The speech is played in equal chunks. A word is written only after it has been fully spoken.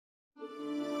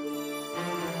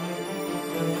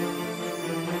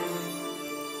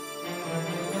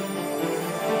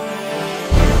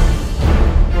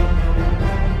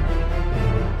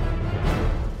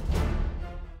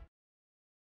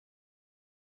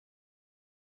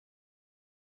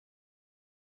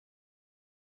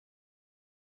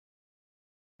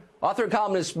Author and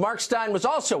columnist Mark Steyn was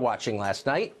also watching last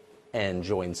night and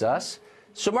joins us.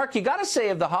 So, Mark, you got to say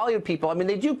of the Hollywood people, I mean,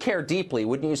 they do care deeply.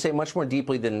 Wouldn't you say much more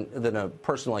deeply than a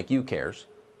person like you cares?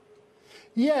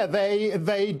 Yeah,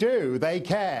 they do. They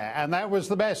care, and that was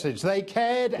the message. They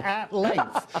cared at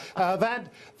length.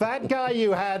 That guy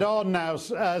you had on now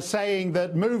saying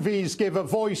that movies give a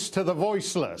voice to the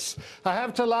voiceless. I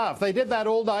have to laugh. They did that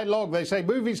all night long. They say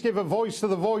movies give a voice to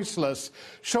the voiceless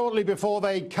shortly before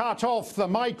they cut off the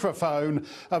microphone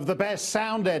of the best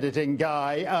sound editing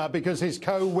guy because his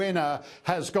co-winner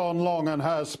has gone long on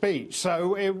her speech.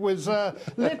 So it was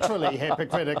literally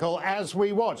hypocritical as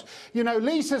we watched. You know,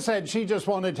 Lisa said she just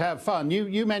wanted to have fun.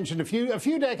 You mentioned a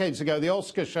few decades ago the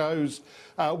Oscar shows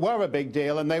were a big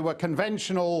deal, and they were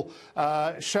conventional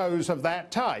shows of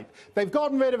that type. They've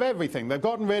gotten rid of everything. They've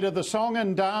gotten rid of the song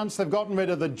and dance. They've gotten rid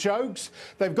of the jokes.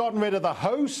 They've gotten rid of the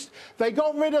host. They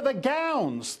got rid of the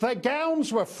gowns. The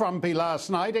gowns were frumpy last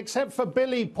night, except for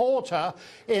Billy Porter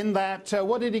in that,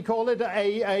 what did he call it,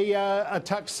 a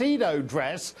tuxedo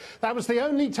dress. That was the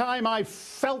only time I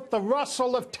felt the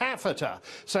rustle of taffeta.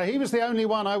 So he was the only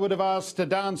one I would have asked to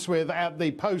dance with at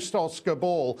the post-Oscar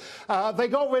ball. They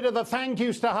got rid of the thank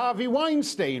yous to Harvey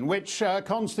Weinstein, which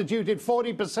constituted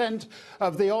 40%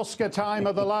 of the Oscar time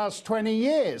of the last 20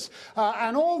 years.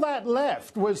 And all that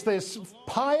left was this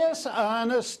pious,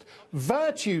 earnest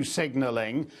virtue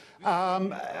signaling,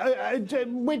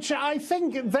 which I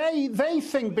think they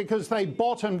think because they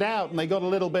bottomed out and they got a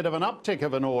little bit of an uptick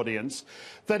of an audience,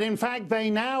 that in fact they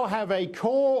now have a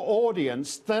core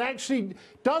audience that actually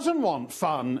doesn't want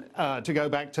fun, to go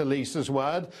back to Lisa's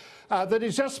word, that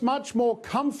is just much more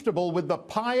comfortable with the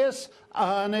pious,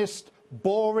 earnest,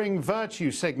 boring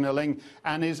virtue signaling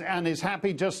and is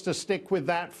happy just to stick with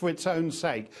that for its own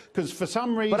sake, because for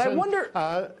some reason but I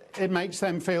wonder, it makes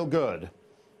them feel good.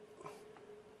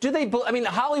 Do they? I mean,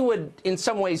 Hollywood in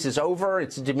some ways is over.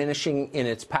 It's diminishing in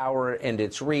its power and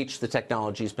its reach. The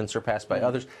technology has been surpassed by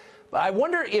others. But I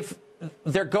wonder if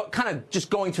they're kind of just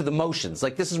going through the motions.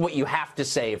 Like, this is what you have to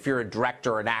say if you're a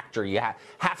director or an actor. You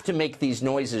have to make these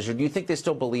noises. Or do you think they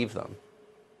still believe them?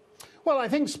 Well, I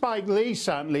think Spike Lee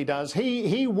certainly does.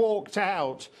 He walked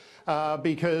out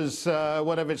because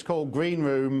whatever it's called,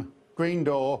 Green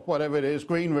Door, whatever it is,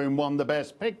 Green Room won the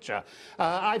Best Picture.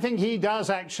 I think he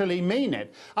does actually mean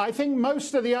it. I think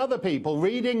most of the other people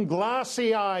reading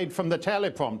glassy-eyed from the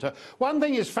teleprompter, one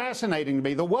thing is fascinating to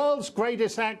me, the world's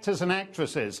greatest actors and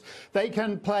actresses, they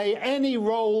can play any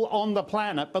role on the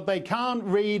planet, but they can't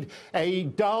read a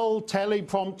dull,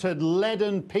 teleprompted,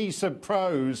 leaden piece of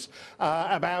prose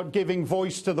about giving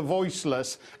voice to the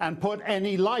voiceless and put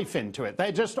any life into it.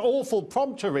 They're just awful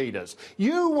prompter readers.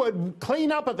 You would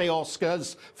clean up at the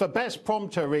Oscars for Best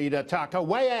Prompter Reader, Tucker,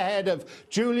 way ahead of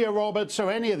Julia Roberts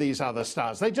or any of these other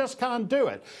stars. They just can't do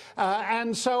it.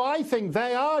 And so I think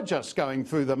they are just going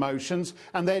through the motions,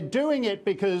 and they're doing it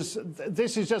because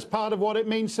this is just part of what it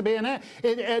means to be an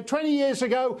actor. 20 years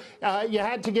ago, you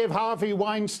had to give Harvey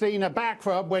Weinstein a back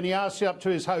rub when he asked you up to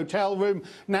his hotel room.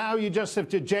 Now you just have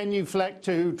to genuflect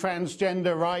to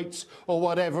transgender rights or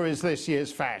whatever is this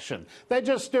year's fashion. They're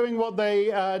just doing what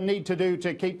they need to do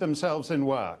to keep themselves in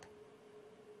work.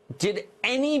 Did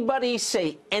anybody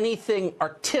say anything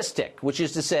artistic, which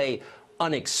is to say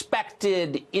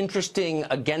unexpected, interesting,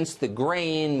 against the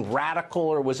grain, radical,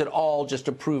 or was it all just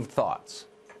approved thoughts?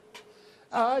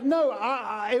 No,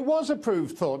 it was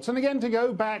approved thoughts. And again, to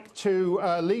go back to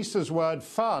Lisa's word,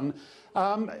 fun,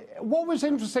 what was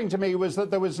interesting to me was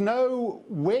that there was no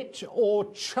wit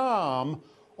or charm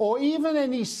or even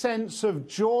any sense of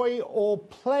joy or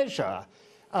pleasure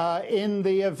in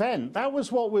the event. That was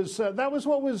what was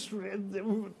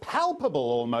palpable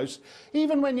almost.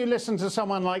 Even when you listen to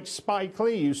someone like Spike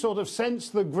Lee, you sort of sense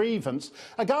the grievance.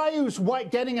 A guy who's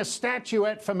getting a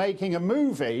statuette for making a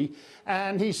movie,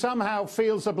 and he somehow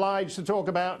feels obliged to talk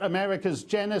about America's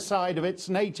genocide of its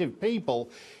native people,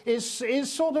 is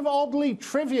sort of oddly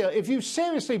trivial. If you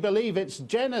seriously believe it's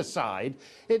genocide,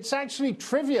 it's actually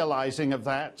trivializing of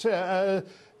that.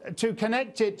 To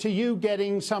connect it to you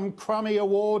getting some crummy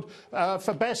award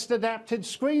for Best Adapted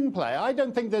Screenplay. I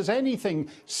don't think there's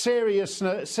anything serious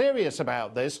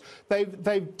about this.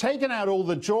 They've taken out all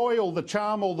the joy, all the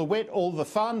charm, all the wit, all the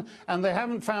fun, and they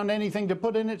haven't found anything to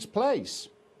put in its place.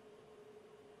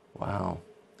 Wow.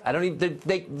 I don't even,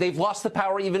 they've lost the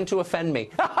power even to offend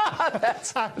me.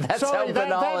 That's how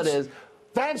banal it is.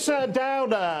 That's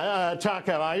down,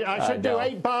 Tucker. I should do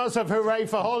 8 bars of hooray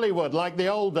for Hollywood like the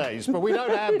old days, but we don't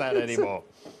have that anymore.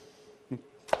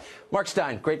 Mark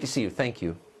Steyn, great to see you. Thank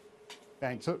you.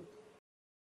 Thanks.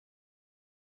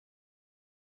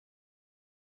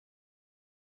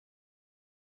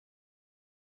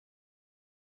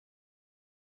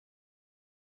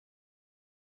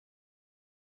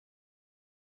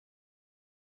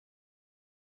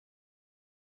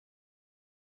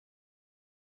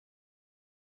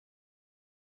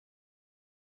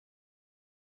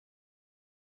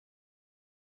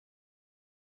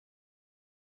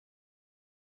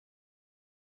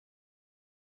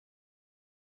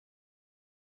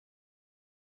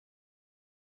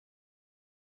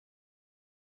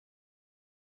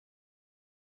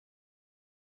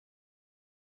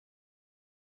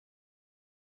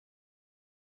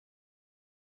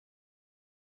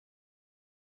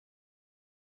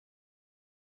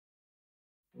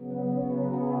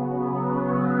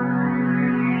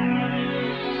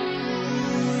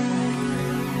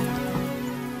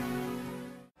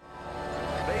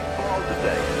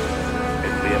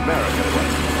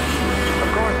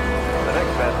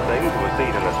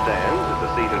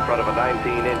 a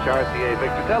 19-inch RCA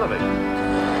Victor television.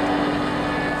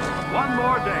 One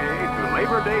more day to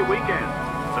Labor Day weekend,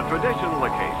 the traditional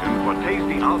occasion for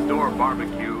tasty outdoor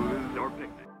barbecues or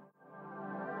picnics.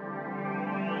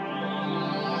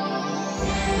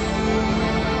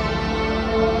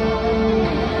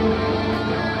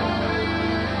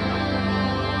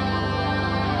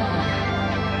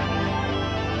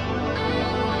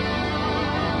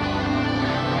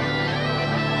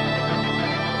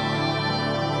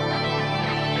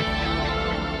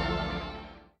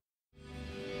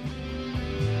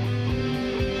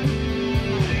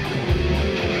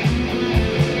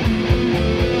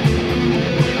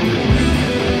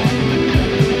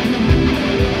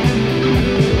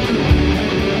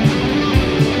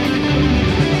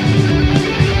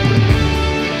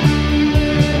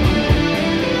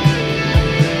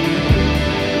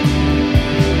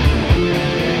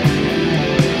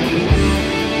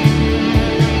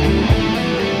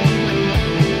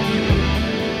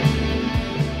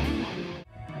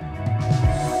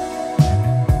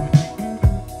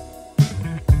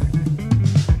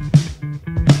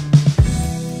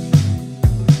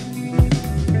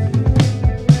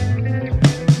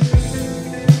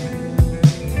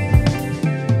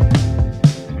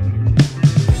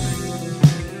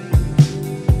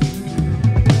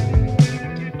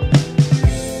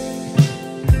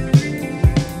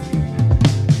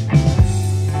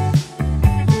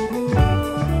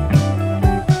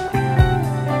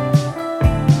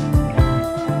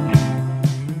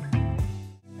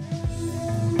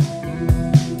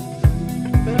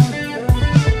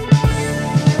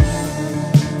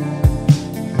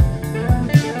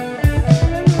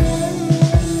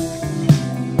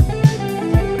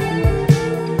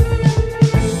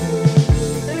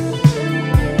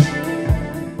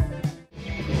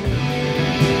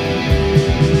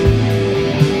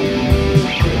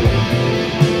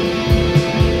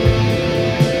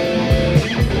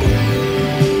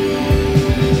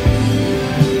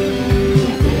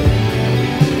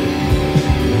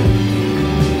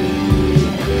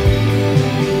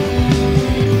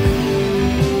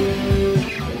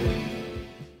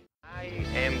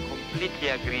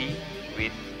 Agree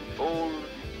with all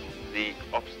the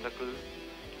obstacles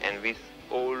and with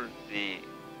all the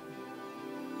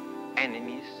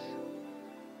enemies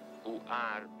who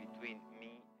are between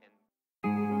me and...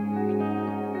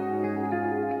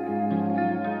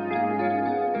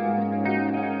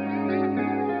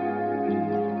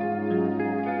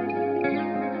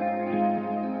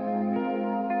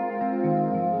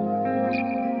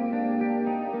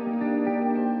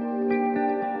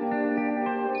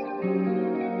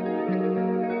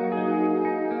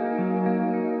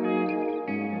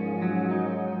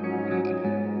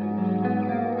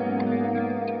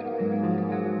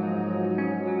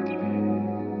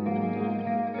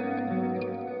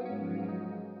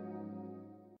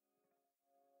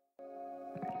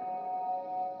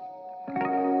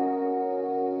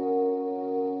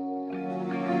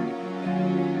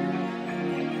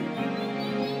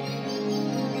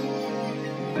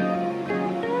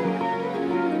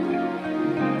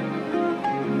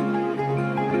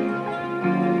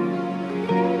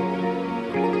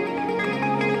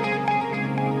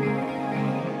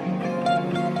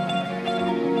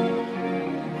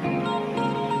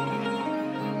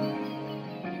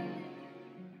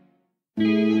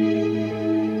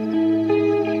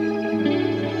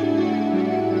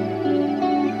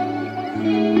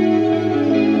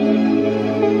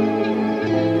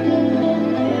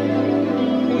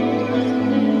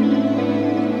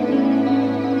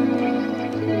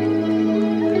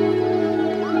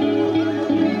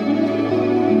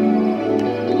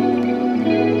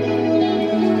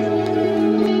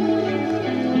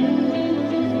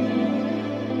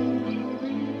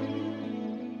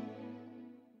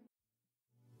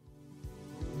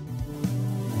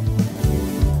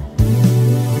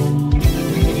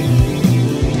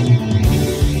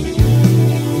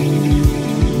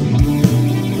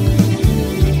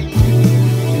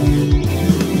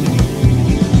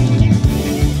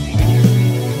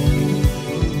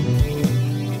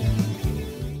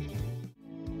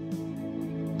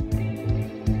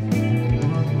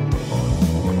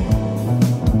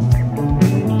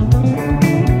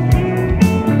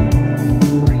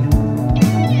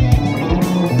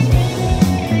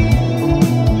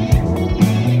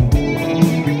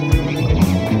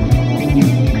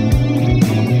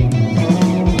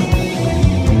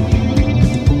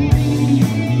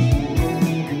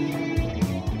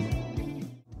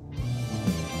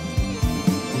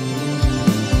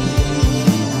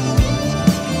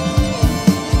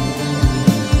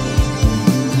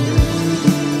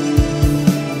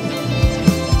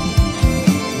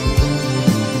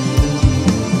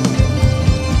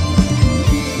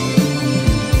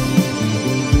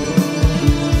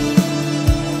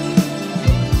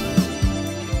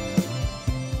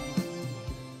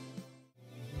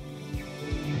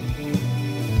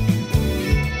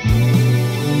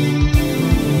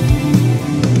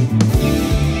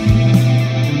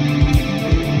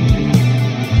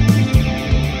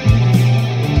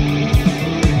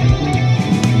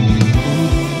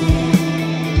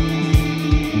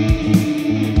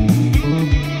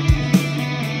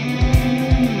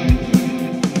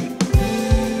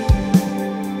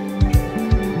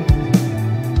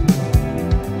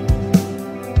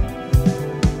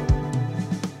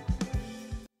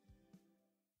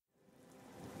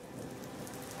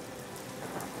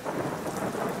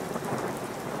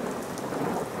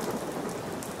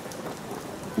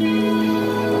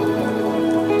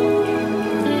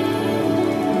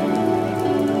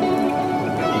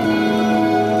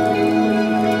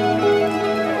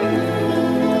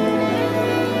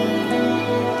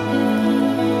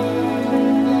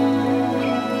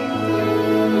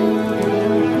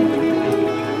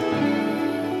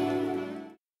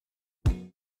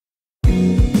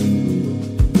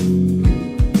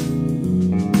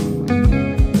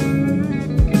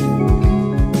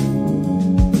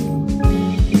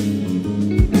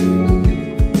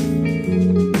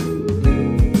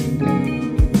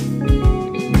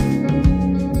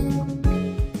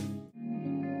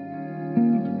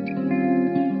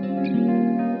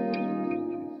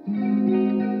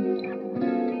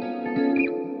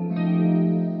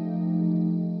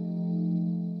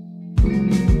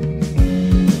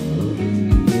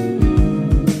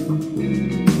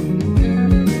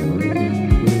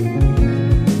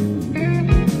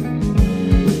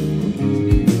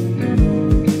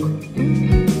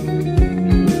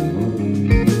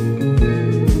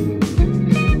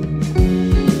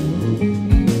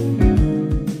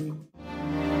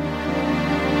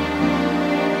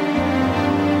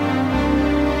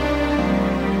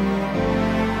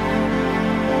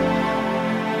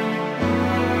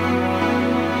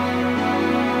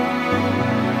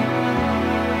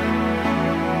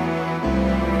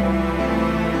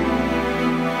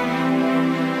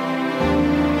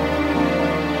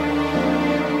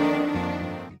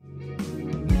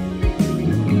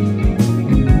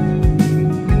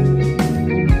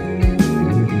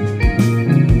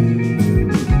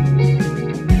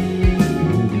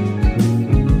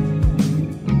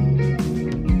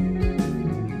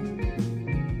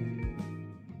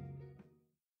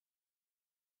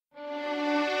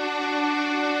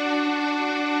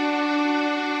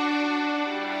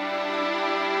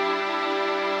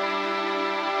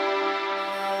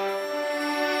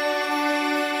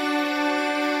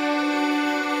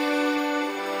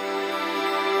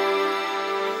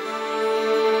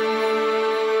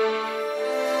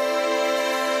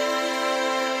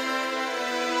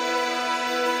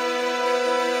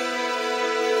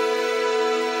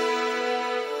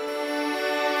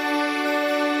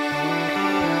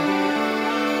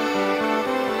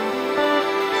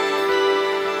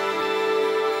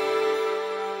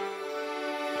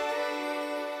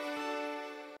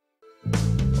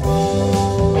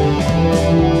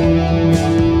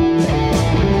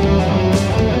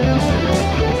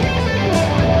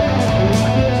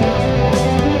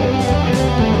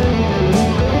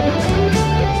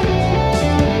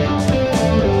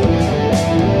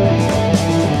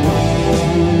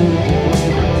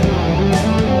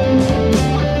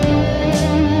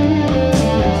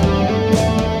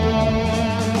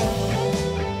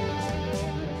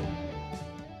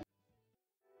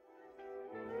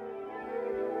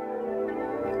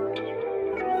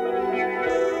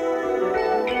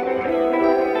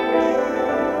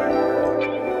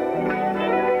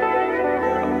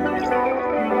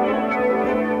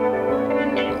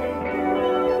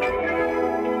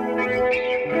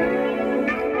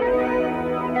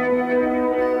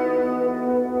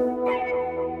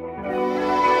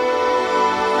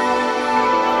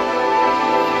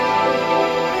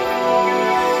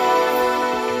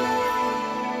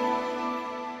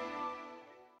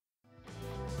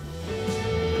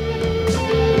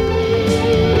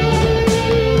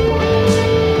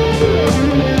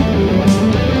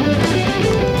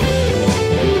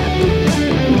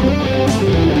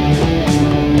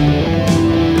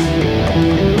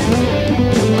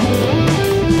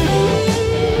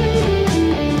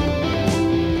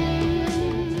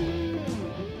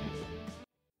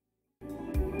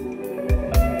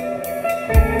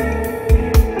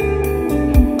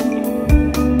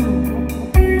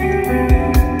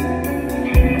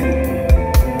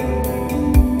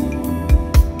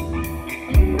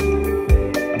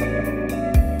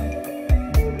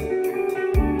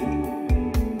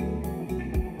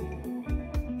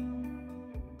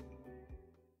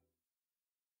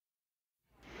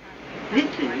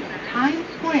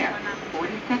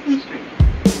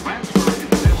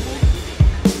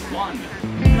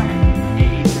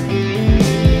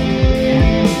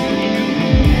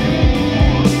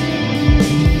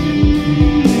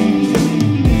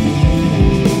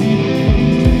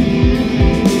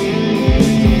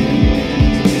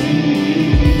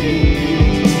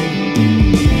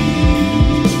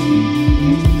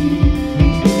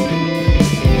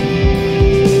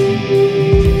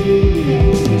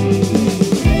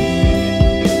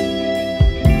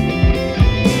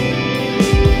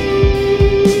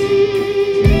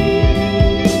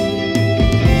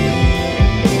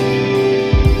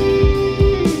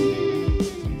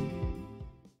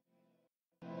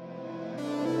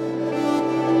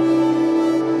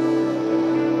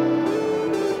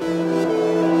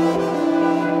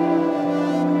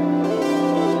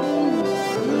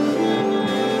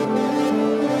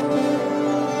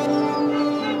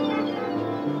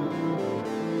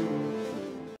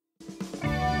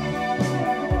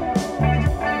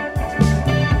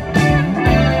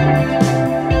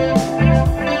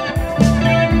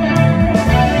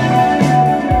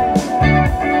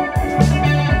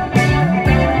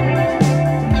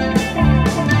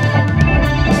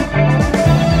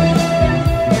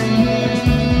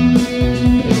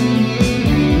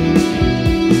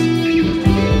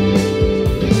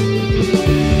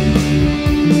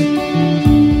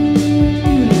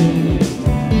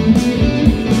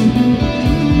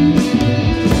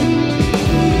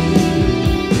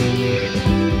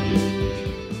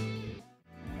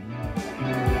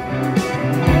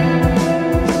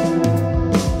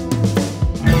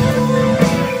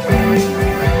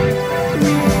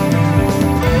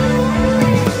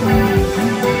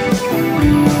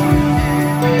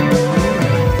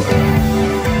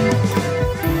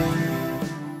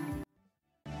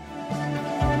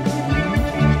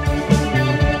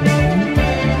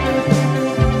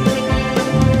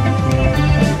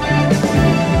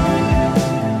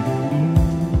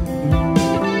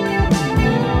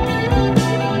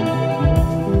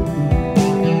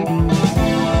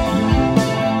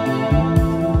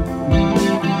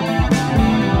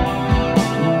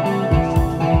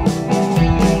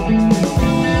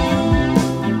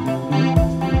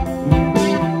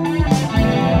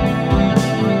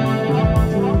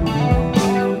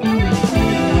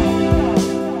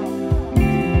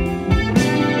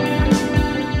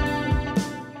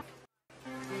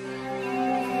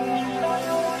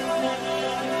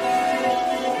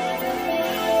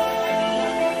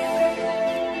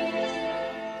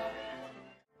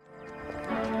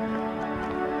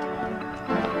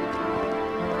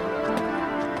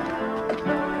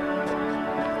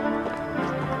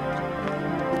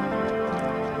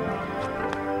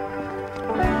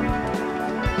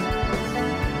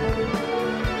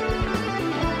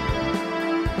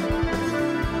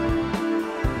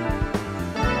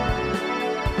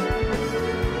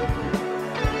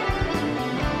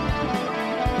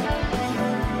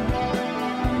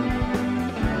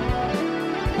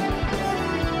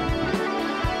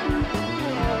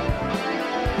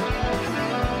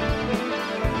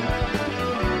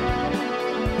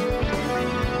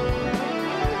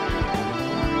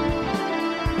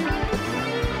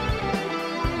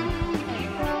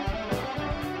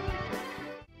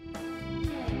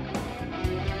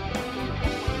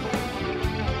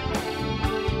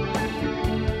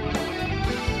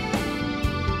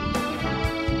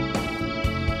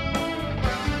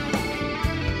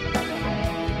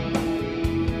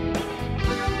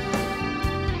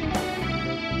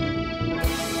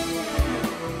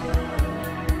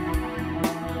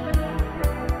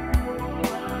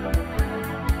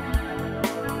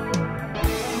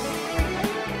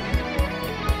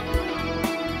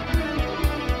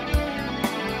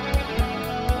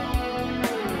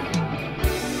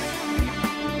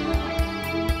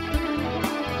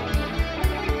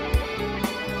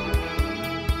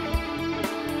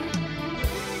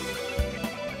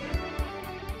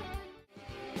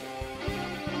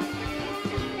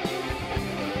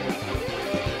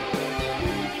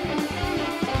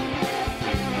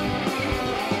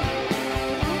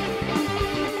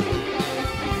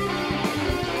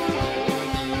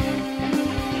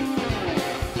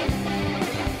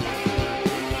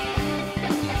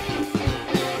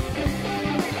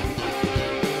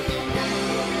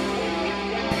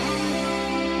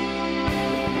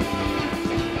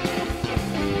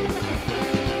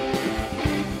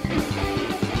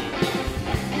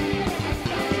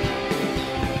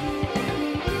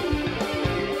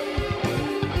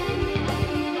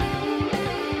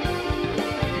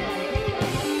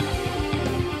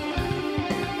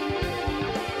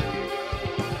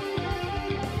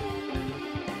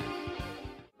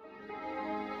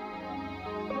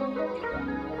 Thank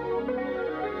you.